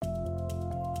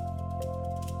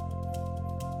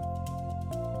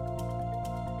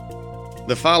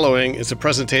The following is a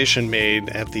presentation made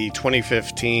at the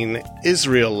 2015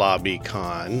 Israel Lobby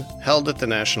Con, held at the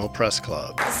National Press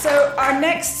Club. So our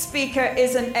next speaker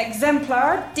is an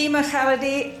exemplar, Dima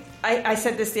Khalidi. I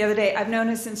said this the other day. I've known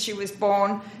her since she was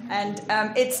born, and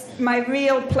it's my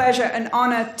real pleasure and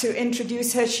honor to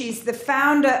introduce her. She's the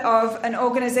founder of an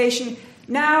organization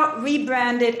now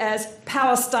rebranded as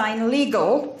Palestine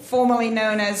Legal, formerly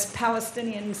known as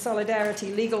Palestinian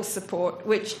Solidarity Legal Support,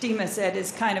 which Dima said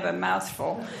is kind of a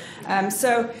mouthful.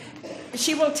 So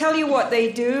she will tell you what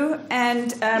they do,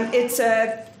 and it's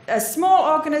a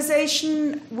small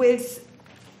organization with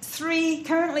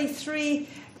currently three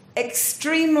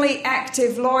extremely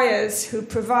active lawyers who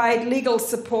provide legal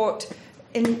support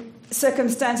in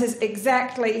circumstances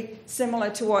exactly similar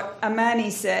to what Amani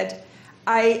said.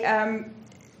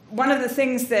 One of the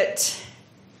things that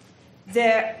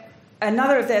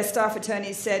another of their staff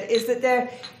attorneys said is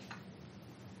that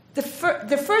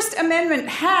the First Amendment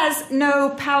has no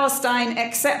Palestine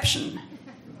exception.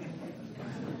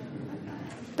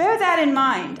 Bear that in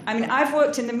mind. I mean, I've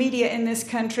worked in the media in this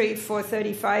country for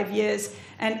 35 years,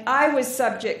 and I was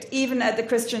subject, even at the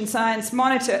Christian Science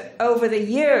Monitor, over the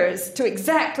years, to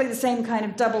exactly the same kind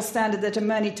of double standard that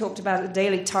Amani talked about at the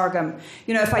Daily Targum.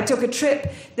 You know, if I took a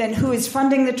trip, then who is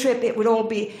funding the trip? It would all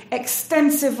be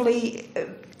extensively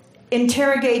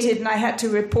interrogated, and I had to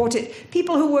report it.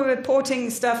 People who were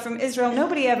reporting stuff from Israel,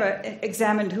 nobody ever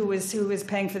examined who was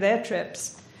paying for their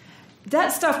trips.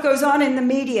 That stuff goes on in the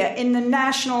media, in the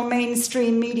national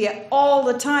mainstream media, all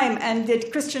the time, and the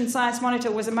Christian Science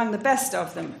Monitor was among the best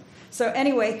of them. So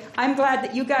anyway, I'm glad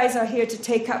that you guys are here to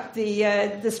take up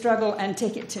the struggle and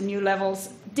take it to new levels.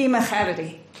 Dima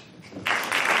Khalidi.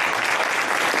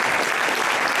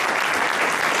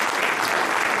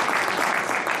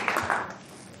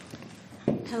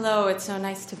 Hello, it's so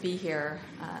nice to be here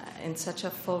in such a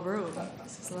full room.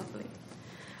 This is lovely.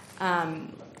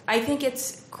 I think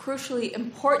it's crucially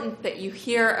important that you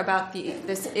hear about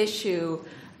this issue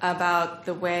about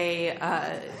the way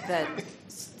that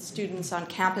students on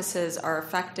campuses are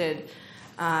affected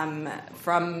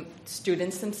from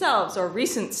students themselves or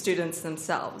recent students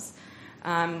themselves.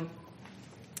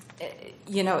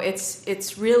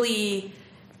 It's really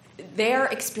their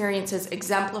experiences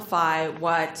exemplify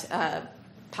what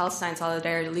Palestine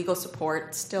Solidarity Legal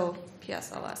Support, still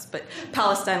PSLS, but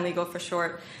Palestine Legal for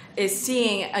short, is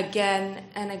seeing again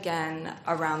and again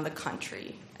around the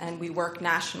country. And we work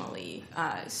nationally,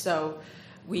 so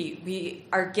we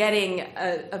are getting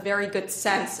a very good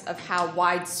sense of how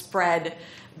widespread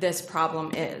this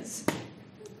problem is.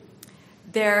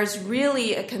 There's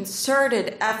really a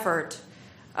concerted effort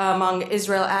among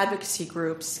Israel advocacy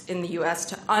groups in the U.S.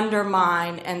 to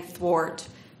undermine and thwart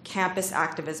campus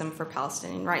activism for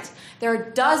Palestinian rights. There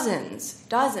are dozens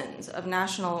of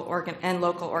national and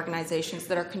local organizations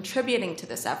that are contributing to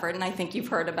this effort, and I think you've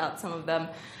heard about some of them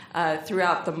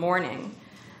throughout the morning.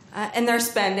 And they're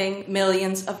spending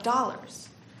millions of dollars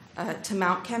to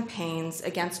mount campaigns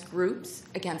against groups,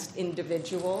 against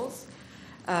individuals,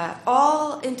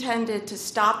 all intended to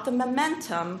stop the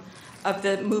momentum of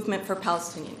the movement for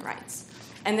Palestinian rights.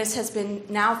 And this has been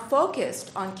now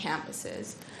focused on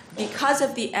campuses because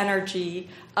of the energy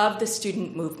of the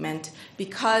student movement,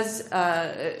 because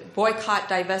boycott,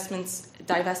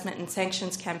 divestment, and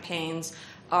sanctions campaigns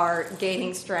are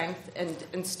gaining strength,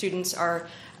 and students are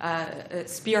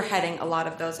spearheading a lot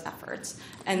of those efforts.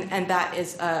 And that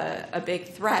is a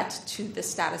big threat to the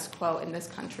status quo in this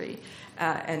country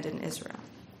and in Israel.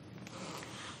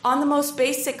 On the most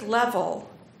basic level,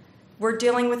 we're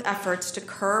dealing with efforts to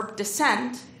curb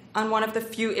dissent on one of the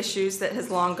few issues that has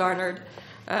long garnered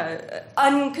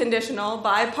unconditional,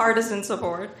 bipartisan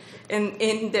support in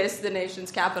the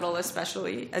nation's capital,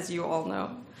 especially, as you all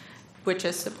know, which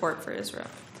is support for Israel.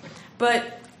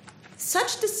 But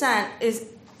such dissent is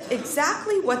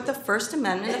exactly what the First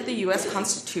Amendment of the U.S.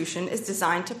 Constitution is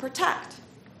designed to protect.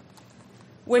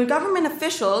 When government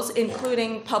officials,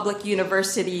 including public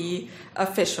university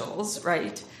officials,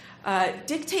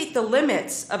 dictate the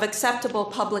limits of acceptable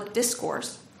public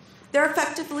discourse, they're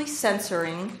effectively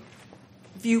censoring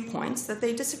viewpoints that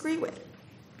they disagree with.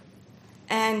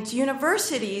 And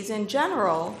universities in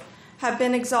general have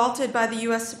been exalted by the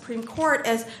U.S. Supreme Court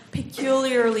as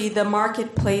peculiarly the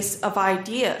marketplace of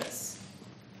ideas.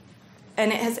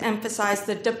 And it has emphasized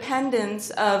the dependence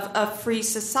of a free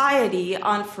society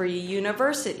on free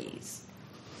universities.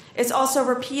 It's also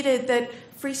repeated that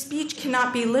free speech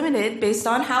cannot be limited based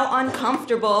on how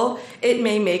uncomfortable it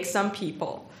may make some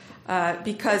people,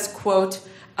 because, quote,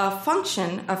 a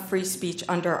function of free speech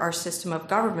under our system of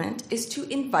government is to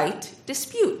invite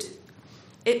dispute.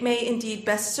 It may indeed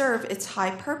best serve its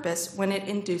high purpose when it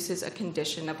induces a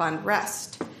condition of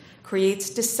unrest, creates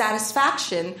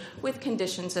dissatisfaction with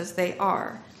conditions as they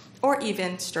are, or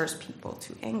even stirs people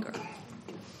to anger.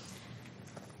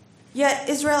 Yet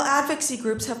Israel advocacy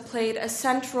groups have played a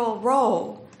central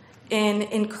role in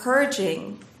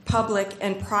encouraging public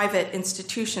and private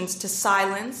institutions to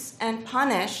silence and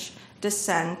punish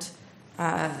dissent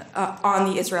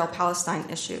on the Israel-Palestine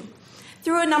issue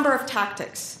through a number of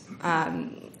tactics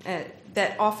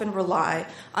that often rely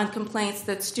on complaints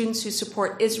that students who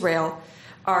support Israel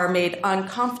are made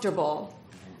uncomfortable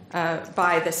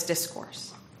by this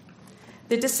discourse.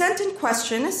 The dissent in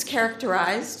question is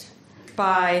characterized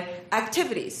by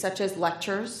activities such as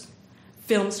lectures,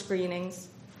 film screenings,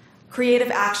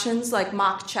 creative actions like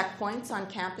mock checkpoints on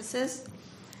campuses,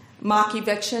 mock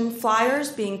eviction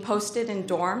flyers being posted in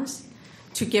dorms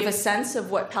to give a sense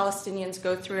of what Palestinians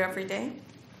go through every day,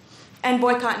 and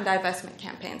boycott and divestment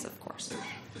campaigns, of course.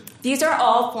 These are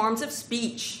all forms of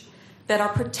speech that are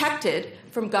protected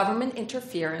from government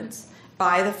interference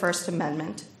by the First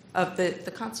Amendment of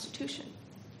the Constitution.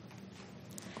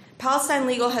 Palestine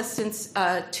Legal has since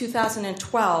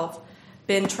 2012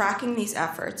 been tracking these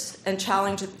efforts and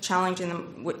challenging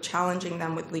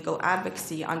them with legal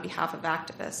advocacy on behalf of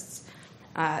activists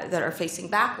that are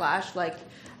facing backlash, like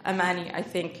Amani, I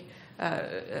think,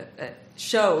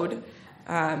 showed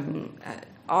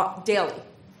daily.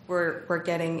 We're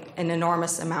getting an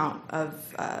enormous amount of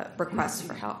requests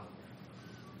for help.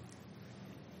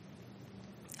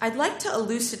 I'd like to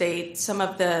elucidate some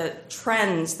of the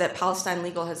trends that Palestine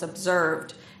Legal has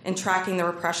observed in tracking the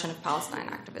repression of Palestine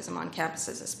activism on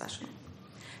campuses especially.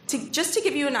 Just to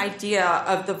give you an idea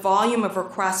of the volume of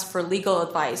requests for legal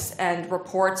advice and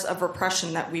reports of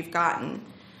repression that we've gotten,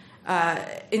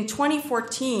 in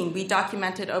 2014, we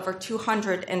documented over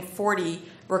 240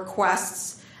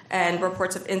 requests and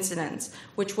reports of incidents,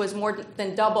 which was more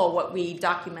than double what we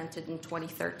documented in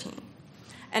 2013.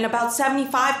 And about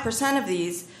 75% of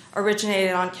these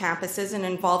originated on campuses and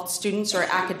involved students or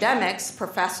academics,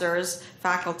 professors,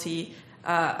 faculty,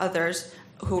 others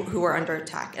who were under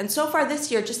attack. And so far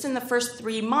this year, just in the first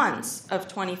 3 months of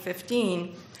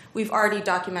 2015, we've already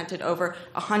documented over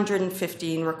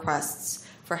 115 requests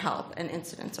for help and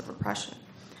incidents of repression.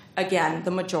 Again,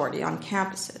 the majority on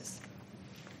campuses.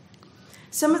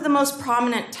 Some of the most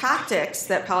prominent tactics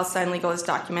that Palestine Legal has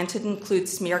documented include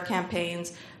smear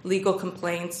campaigns, legal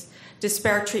complaints,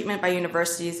 disparate treatment by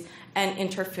universities, and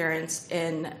interference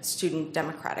in student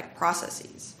democratic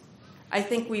processes. I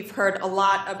think we've heard a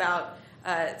lot about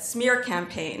smear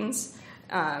campaigns.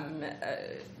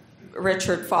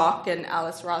 Richard Falk and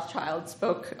Alice Rothschild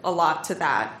spoke a lot to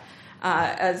that,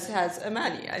 as has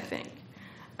Amani, I think.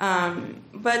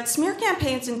 But smear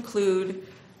campaigns include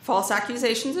false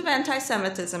accusations of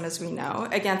anti-Semitism, as we know,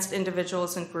 against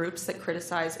individuals and groups that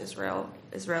criticize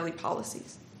Israeli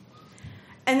policies.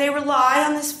 And they rely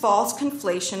on this false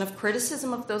conflation of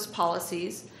criticism of those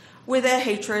policies with a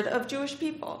hatred of Jewish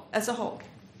people as a whole.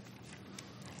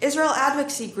 Israel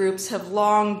advocacy groups have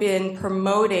long been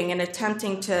promoting and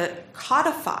attempting to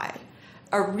codify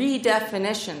a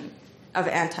redefinition of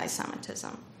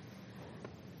anti-Semitism.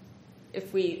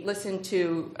 If we listen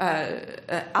to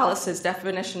Alice's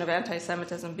definition of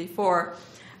anti-Semitism before,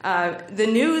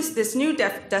 this new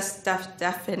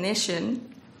definition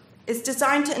is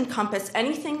designed to encompass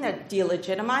anything that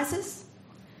delegitimizes,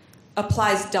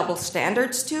 applies double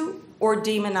standards to, or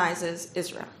demonizes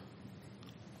Israel.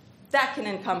 That can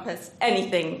encompass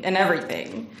anything and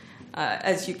everything,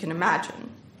 as you can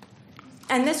imagine.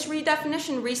 And this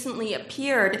redefinition recently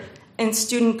appeared in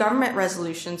student government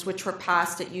resolutions, which were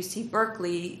passed at UC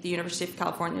Berkeley, the University of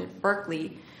California,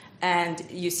 Berkeley, and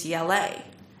UCLA,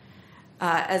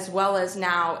 as well as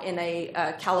now in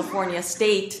a California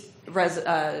state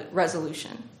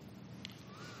resolution.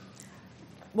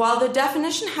 While the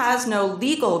definition has no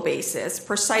legal basis,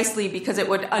 precisely because it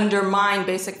would undermine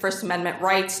basic First Amendment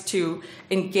rights to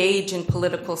engage in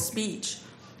political speech,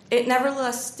 it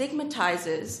nevertheless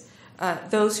stigmatizes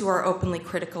those who are openly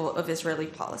critical of Israeli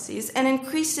policies and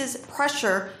increases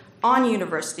pressure on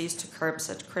universities to curb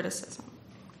such criticism.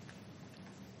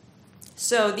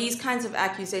 So these kinds of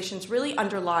accusations really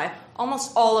underlie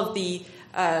almost all of the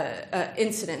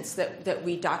incidents that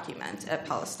we document at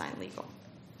Palestine Legal.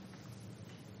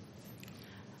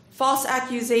 False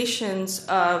accusations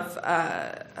of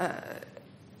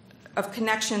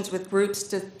connections with groups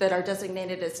that are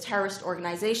designated as terrorist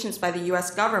organizations by the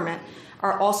U.S. government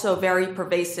are also very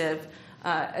pervasive,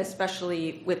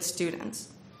 especially with students.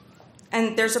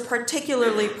 And there's a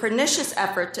particularly pernicious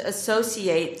effort to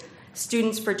associate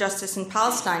Students for Justice in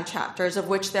Palestine chapters, of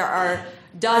which there are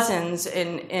dozens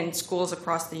in schools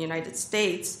across the United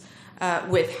States,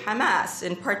 with Hamas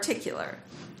in particular,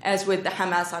 as with the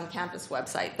Hamas on Campus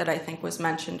website that I think was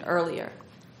mentioned earlier.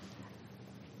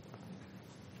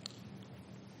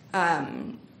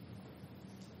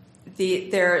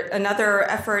 Another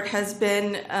effort has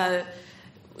been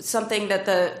something that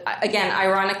again,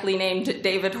 ironically named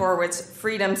David Horowitz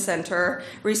Freedom Center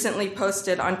recently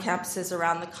posted on campuses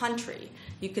around the country.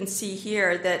 You can see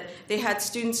here that they had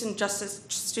Students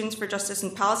for Justice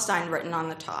in Palestine written on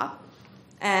the top,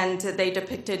 and they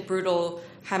depicted brutal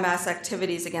Hamas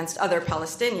activities against other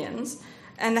Palestinians,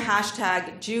 and the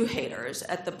hashtag Jew haters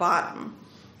at the bottom.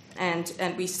 And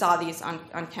we saw these on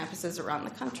campuses around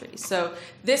the country. So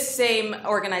this same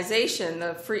organization,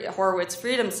 the Horowitz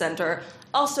Freedom Center,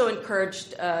 also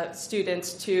encouraged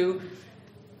students to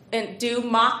do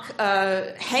mock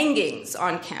hangings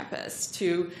on campus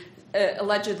to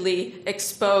allegedly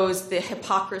expose the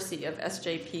hypocrisy of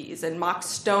SJPs, and mock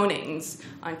stonings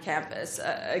on campus,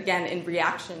 again in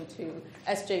reaction to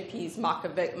SJP's mock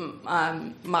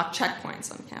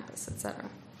checkpoints on campus, etc.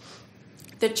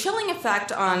 The chilling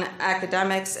effect on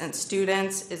academics and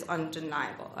students is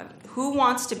undeniable. I mean, who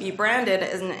wants to be branded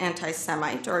as an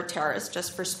anti-Semite or a terrorist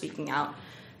just for speaking out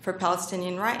for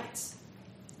Palestinian rights?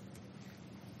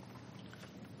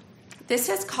 This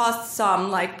has cost some,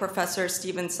 like Professor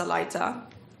Stephen Salaita,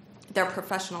 their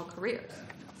professional careers.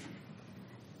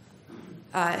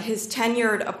 His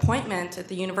tenured appointment at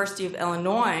the University of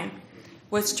Illinois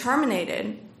was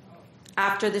terminated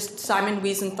after the Simon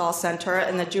Wiesenthal Center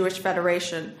and the Jewish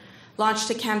Federation launched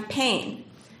a campaign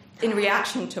in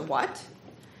reaction to what?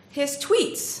 His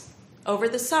tweets over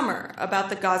the summer about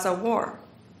the Gaza war.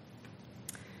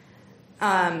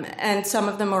 And some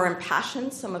of them were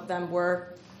impassioned, some of them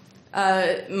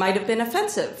might have been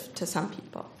offensive to some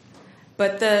people.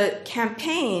 But the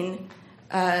campaign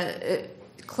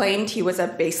claimed he was a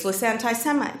baseless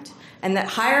anti-Semite, and that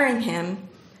hiring him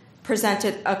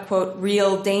presented a, quote,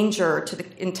 real danger to the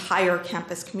entire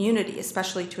campus community,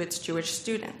 especially to its Jewish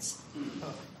students.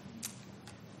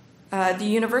 The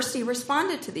university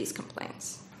responded to these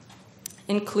complaints,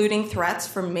 including threats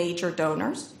from major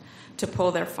donors to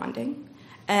pull their funding,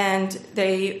 and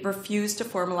they refused to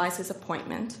formalize his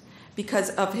appointment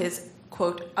because of his,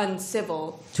 quote,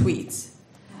 uncivil tweets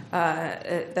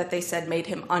that they said made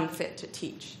him unfit to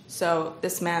teach. So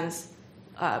this man's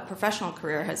professional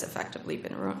career has effectively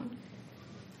been ruined.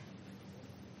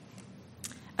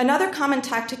 Another common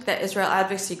tactic that Israel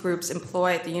advocacy groups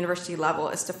employ at the university level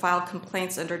is to file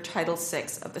complaints under Title VI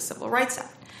of the Civil Rights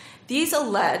Act. These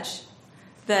allege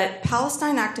that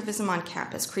Palestine activism on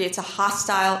campus creates a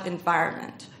hostile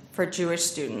environment for Jewish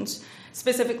students,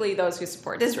 specifically those who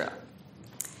support Israel.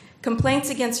 Complaints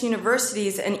against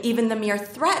universities, and even the mere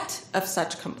threat of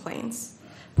such complaints,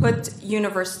 put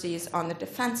universities on the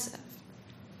defensive.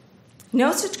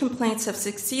 No such complaints have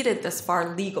succeeded thus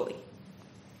far legally.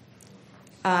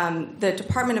 The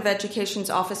Department of Education's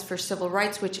Office for Civil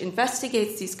Rights, which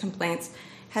investigates these complaints,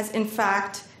 has in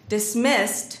fact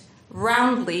dismissed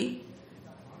roundly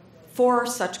 4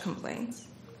 such complaints.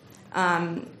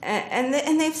 And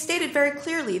they've stated very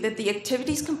clearly that the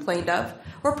activities complained of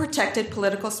were protected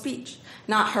political speech,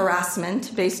 not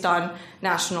harassment based on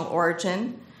national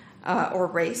origin or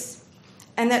race,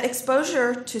 and that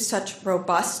exposure to such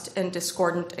robust and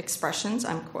discordant expressions,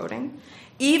 I'm quoting,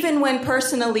 even when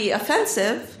personally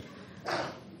offensive,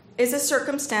 is a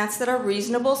circumstance that a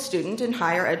reasonable student in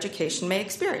higher education may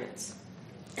experience.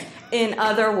 In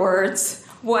other words,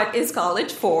 what is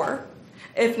college for,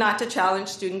 if not to challenge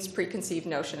students' preconceived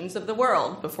notions of the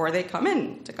world before they come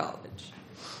into college?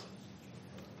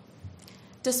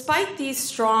 Despite these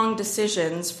strong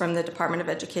decisions from the Department of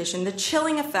Education, the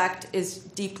chilling effect is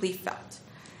deeply felt.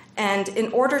 And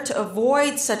in order to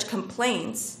avoid such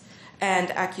complaints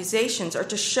and accusations, or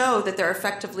to show that they're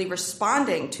effectively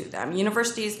responding to them,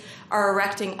 universities are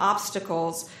erecting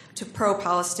obstacles to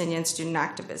pro-Palestinian student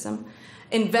activism,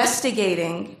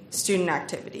 investigating student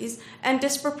activities, and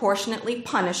disproportionately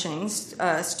punishing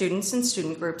students and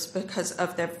student groups because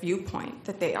of their viewpoint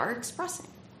that they are expressing.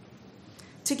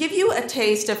 To give you a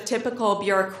taste of typical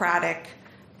bureaucratic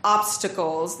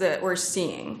obstacles that we're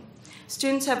seeing,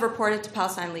 students have reported to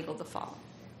Palestine Legal the following.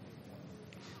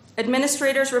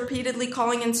 Administrators repeatedly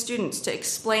calling in students to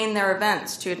explain their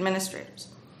events to administrators.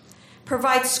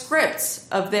 Provide scripts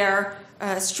of their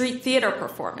street theater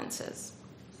performances.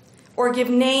 Or give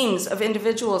names of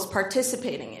individuals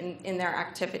participating in their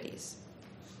activities.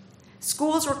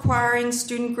 Schools requiring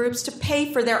student groups to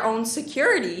pay for their own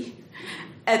security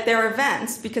at their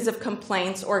events because of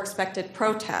complaints or expected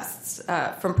protests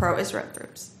from pro-Israel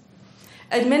groups.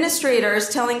 Administrators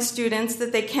telling students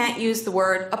that they can't use the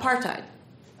word apartheid,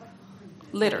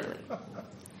 literally,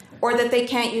 or that they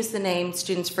can't use the name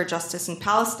Students for Justice in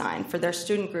Palestine for their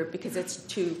student group because it's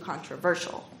too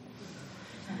controversial.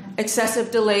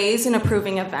 Excessive delays in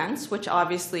approving events, which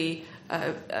obviously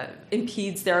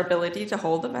impedes their ability to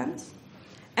hold events,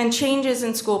 and changes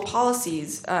in school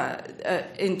policies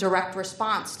in direct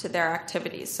response to their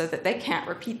activities so that they can't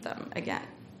repeat them again.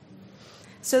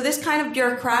 So this kind of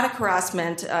bureaucratic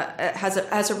harassment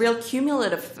has a real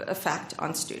cumulative effect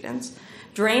on students,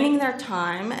 draining their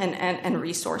time and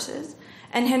resources,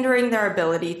 and hindering their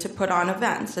ability to put on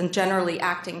events, and generally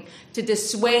acting to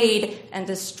dissuade and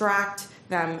distract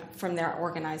them from their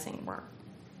organizing work.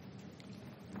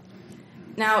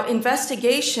 Now,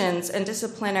 investigations and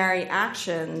disciplinary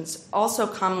actions also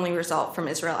commonly result from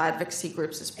Israel advocacy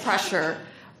groups' pressure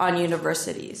on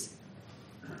universities.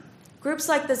 Groups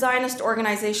like the Zionist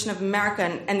Organization of America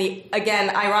and the, again,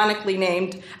 ironically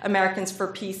named Americans for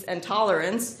Peace and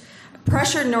Tolerance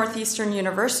pressured Northeastern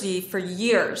University for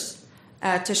years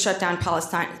to shut down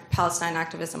Palestine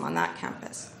activism on that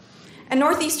campus. And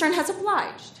Northeastern has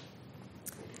obliged.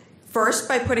 First,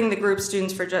 by putting the group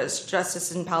Students for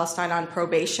Justice in Palestine on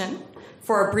probation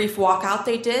for a brief walkout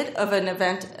they did of an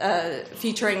event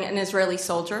featuring an Israeli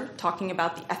soldier talking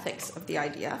about the ethics of the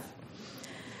IDF.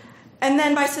 And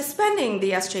then by suspending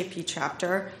the SJP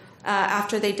chapter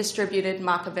after they distributed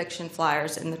mock eviction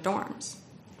flyers in the dorms.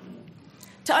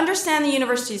 To understand the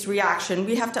university's reaction,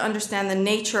 we have to understand the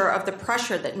nature of the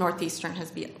pressure that Northeastern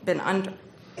has been under.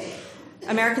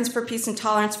 Americans for Peace and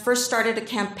Tolerance first started a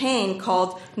campaign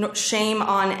called Shame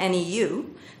on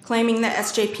NEU, claiming that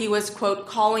SJP was, quote,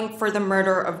 calling for the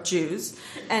murder of Jews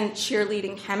and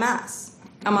cheerleading Hamas,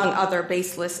 among other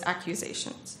baseless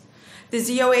accusations. The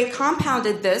ZOA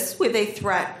compounded this with a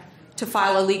threat to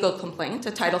file a legal complaint,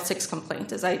 a Title VI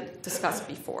complaint, as I discussed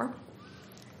before.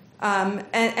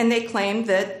 And they claimed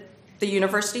that the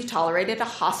university tolerated a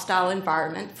hostile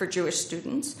environment for Jewish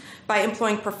students by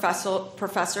employing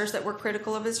professors that were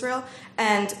critical of Israel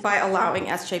and by allowing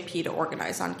SJP to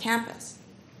organize on campus.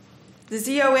 The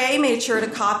ZOA made sure to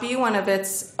copy one of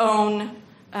its own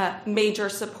major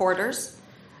supporters,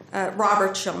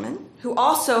 Robert Shulman, who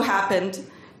also happened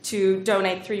to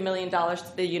donate $3 million to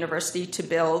the university to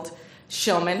build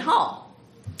Shulman Hall,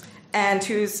 and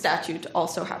whose statue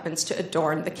also happens to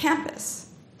adorn the campus.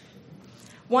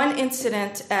 One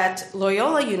incident at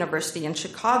Loyola University in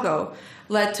Chicago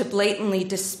led to blatantly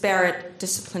disparate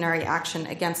disciplinary action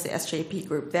against the SJP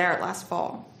group there last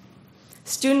fall.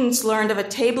 Students learned of a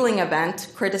tabling event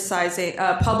publicizing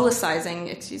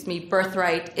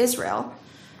Birthright Israel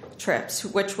trips,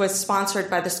 which was sponsored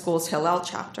by the school's Hillel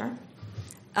chapter.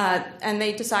 And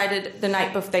they decided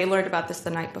they learned about this the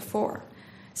night before.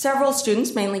 Several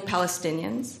students, mainly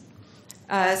Palestinians,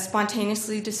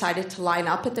 spontaneously decided to line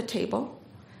up at the table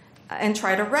and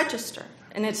try to register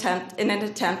in an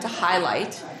attempt to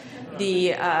highlight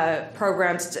the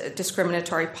program's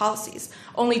discriminatory policies.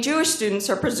 Only Jewish students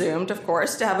are presumed, of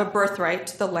course, to have a birthright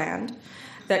to the land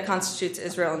that constitutes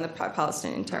Israel and the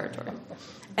Palestinian territory,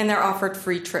 and they're offered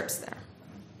free trips there.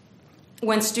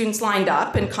 When students lined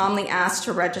up and calmly asked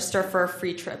to register for a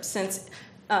free trip, since,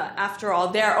 after all,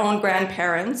 their own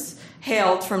grandparents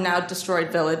hailed from now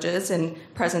destroyed villages in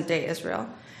present-day Israel,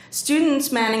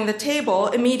 students manning the table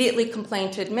immediately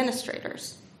complained to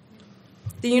administrators.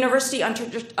 The university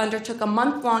undertook a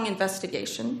month-long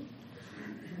investigation,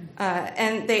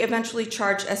 and they eventually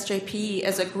charged SJP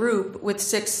as a group with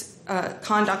 6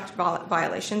 conduct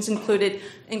violations,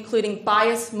 including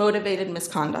bias-motivated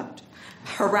misconduct,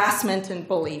 harassment and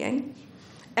bullying,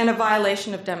 and a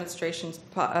violation of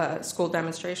school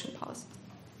demonstration policy.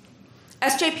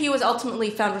 SJP was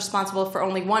ultimately found responsible for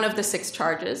only one of the 6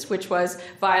 charges, which was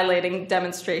violating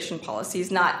demonstration policies,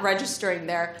 not registering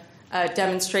their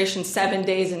demonstration 7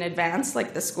 days in advance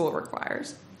like the school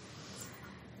requires.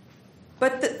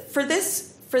 But for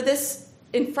this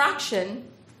infraction,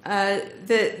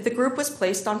 the group was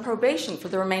placed on probation for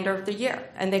the remainder of the year,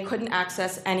 and they couldn't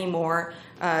access any more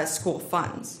school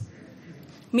funds.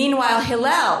 Meanwhile,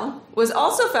 Hillel was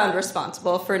also found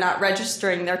responsible for not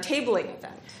registering their tabling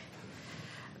event.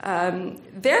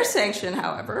 Their sanction,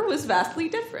 however, was vastly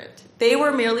different. They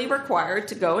were merely required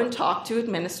to go and talk to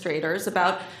administrators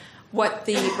about what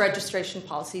the registration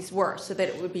policies were so that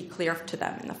it would be clear to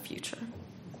them in the future.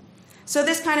 So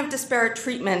this kind of disparate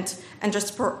treatment and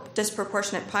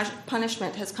disproportionate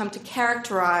punishment has come to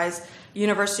characterize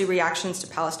university reactions to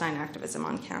Palestine activism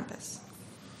on campus.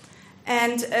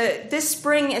 And this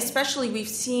spring especially, we've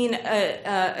seen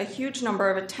a huge number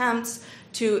of attempts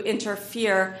to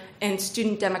interfere in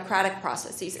student democratic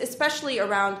processes, especially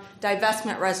around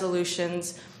divestment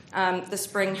resolutions. The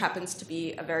spring happens to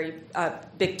be a very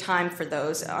big time for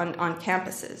those on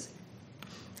campuses.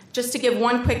 Just to give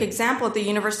one quick example, at the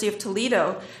University of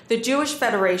Toledo, the Jewish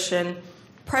Federation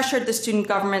pressured the student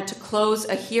government to close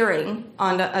a hearing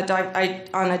on a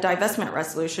divestment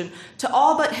resolution to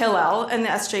all but Hillel and the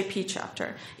SJP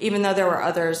chapter, even though there were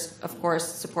others, of course,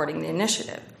 supporting the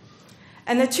initiative.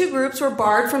 And the two groups were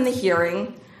barred from the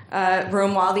hearing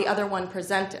room while the other one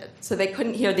presented, so they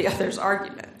couldn't hear the other's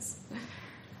arguments.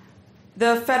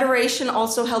 The Federation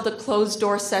also held a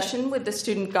closed-door session with the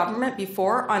student government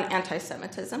before on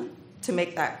anti-Semitism, to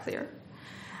make that clear.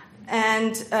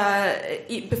 And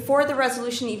before the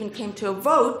resolution even came to a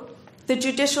vote, the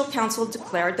Judicial Council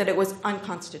declared that it was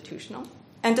unconstitutional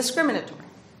and discriminatory,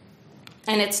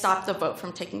 and it stopped the vote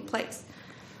from taking place.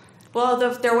 Well,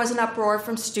 there was an uproar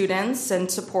from students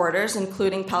and supporters,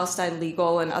 including Palestine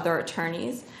Legal and other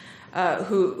attorneys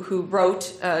who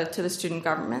wrote to the student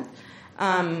government.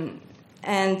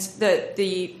 And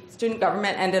the student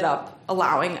government ended up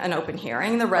allowing an open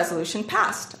hearing. The resolution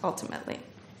passed, ultimately.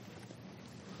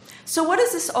 So what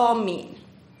does this all mean?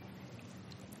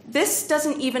 This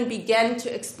doesn't even begin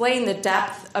to explain the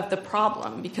depth of the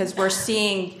problem, because we're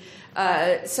seeing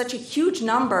such a huge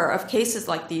number of cases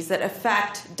like these that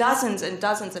affect dozens and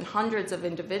dozens and hundreds of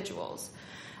individuals,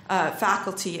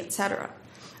 faculty, etc.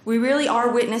 We really are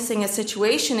witnessing a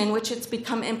situation in which it's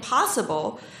become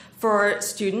impossible for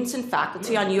students and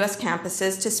faculty on U.S.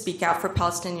 campuses to speak out for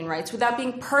Palestinian rights without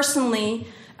being personally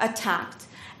attacked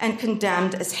and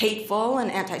condemned as hateful and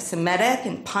anti-Semitic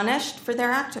and punished for their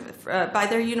by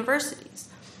their universities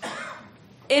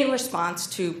in response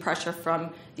to pressure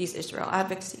from these Israel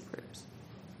advocacy groups.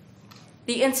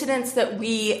 The incidents that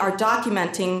we are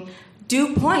documenting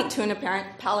do point to an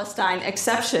apparent Palestine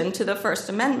exception to the First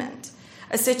Amendment,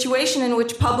 a situation in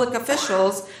which public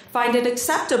officials find it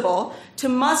acceptable to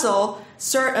muzzle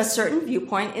a certain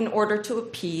viewpoint in order to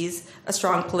appease a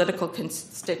strong political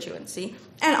constituency,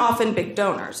 and often big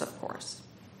donors, of course.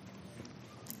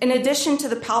 In addition to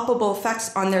the palpable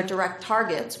effects on their direct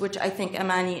targets, which I think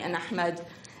Amani and Ahmed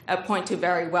point to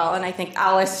very well, and I think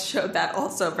Alice showed that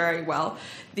also very well,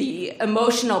 the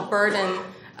emotional burden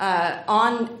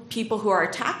on people who are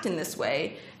attacked in this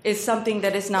way is something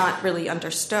that is not really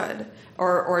understood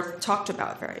or talked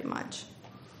about very much.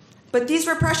 But these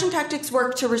repression tactics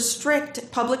work to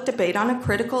restrict public debate on a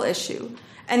critical issue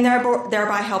and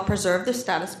thereby help preserve the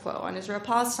status quo on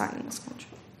Israel-Palestine in this country.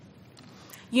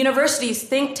 Universities,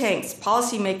 think tanks,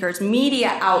 policymakers,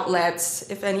 media outlets,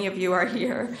 if any of you are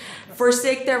here,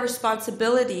 forsake their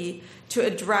responsibility to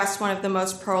address one of the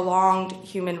most prolonged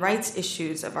human rights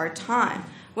issues of our time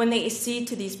when they accede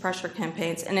to these pressure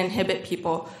campaigns and inhibit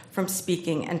people from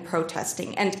speaking and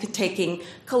protesting and taking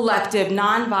collective,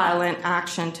 nonviolent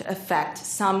action to effect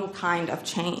some kind of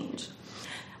change.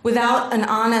 Without an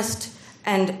honest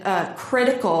and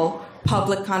critical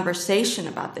public conversation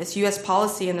about this, U.S.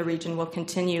 policy in the region will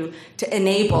continue to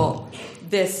enable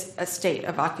this state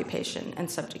of occupation and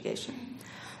subjugation.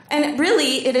 And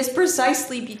really, it is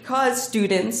precisely because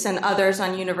students and others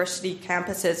on university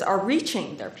campuses are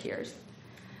reaching their peers.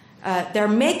 They're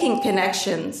making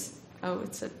connections,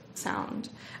 it's a sound,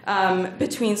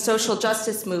 between social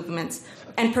justice movements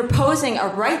and proposing a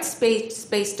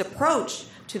rights-based approach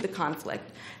to the conflict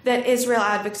that Israel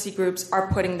advocacy groups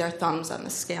are putting their thumbs on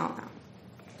the scale now.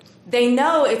 They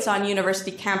know it's on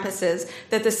university campuses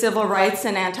that the civil rights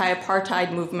and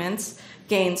anti-apartheid movements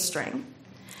gain strength,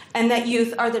 and that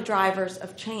youth are the drivers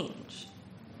of change.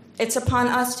 It's upon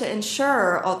us to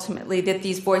ensure, ultimately, that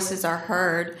these voices are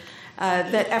heard,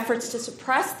 that efforts to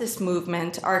suppress this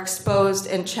movement are exposed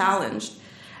and challenged,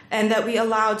 and that we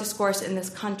allow discourse in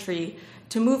this country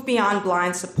to move beyond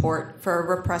blind support for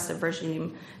a repressive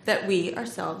regime that we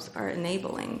ourselves are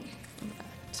enabling.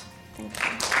 Thank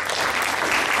you.